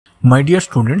My dear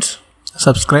students,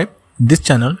 subscribe this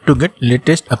channel to get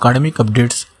latest academic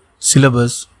updates,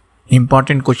 syllabus,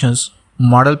 important questions,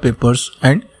 model papers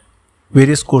and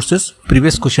various courses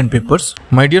previous question papers.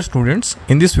 My dear students,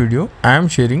 in this video I am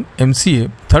sharing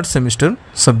MCA 3rd semester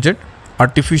subject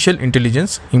Artificial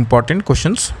Intelligence important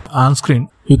questions. On screen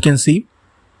you can see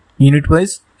unit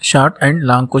wise short and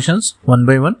long questions one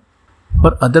by one.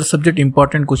 For other subject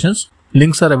important questions,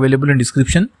 links are available in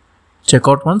description. Check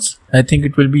out once. I think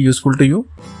it will be useful to you.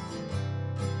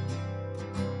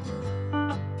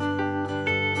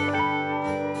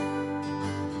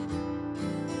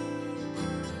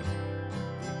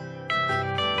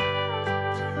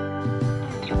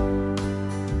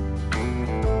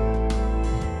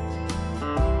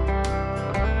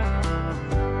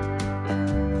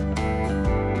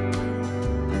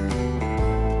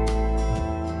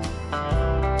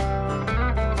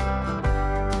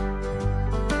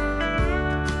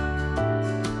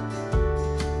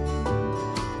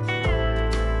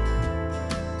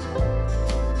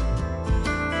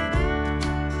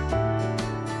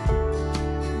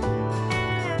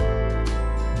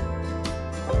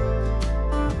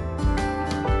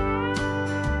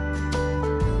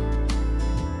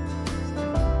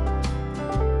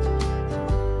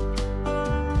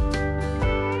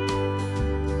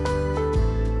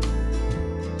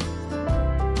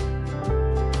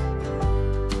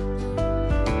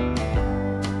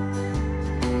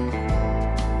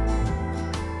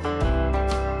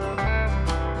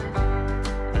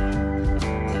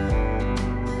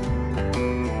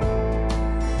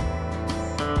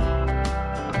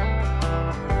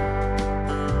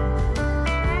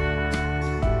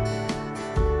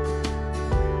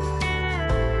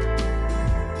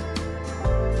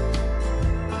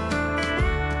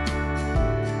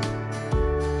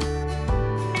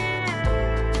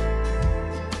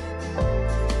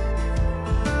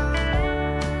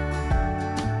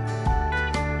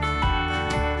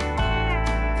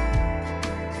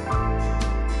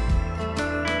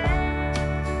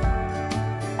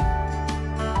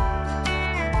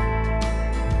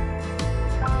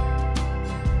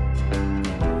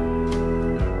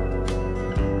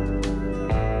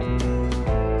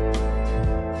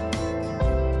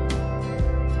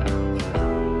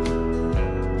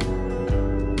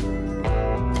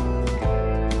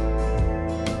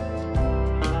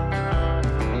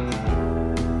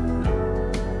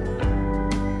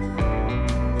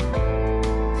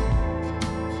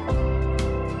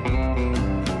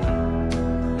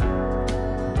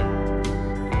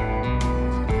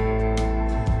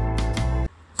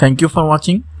 Thank you for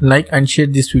watching. Like and share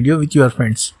this video with your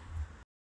friends.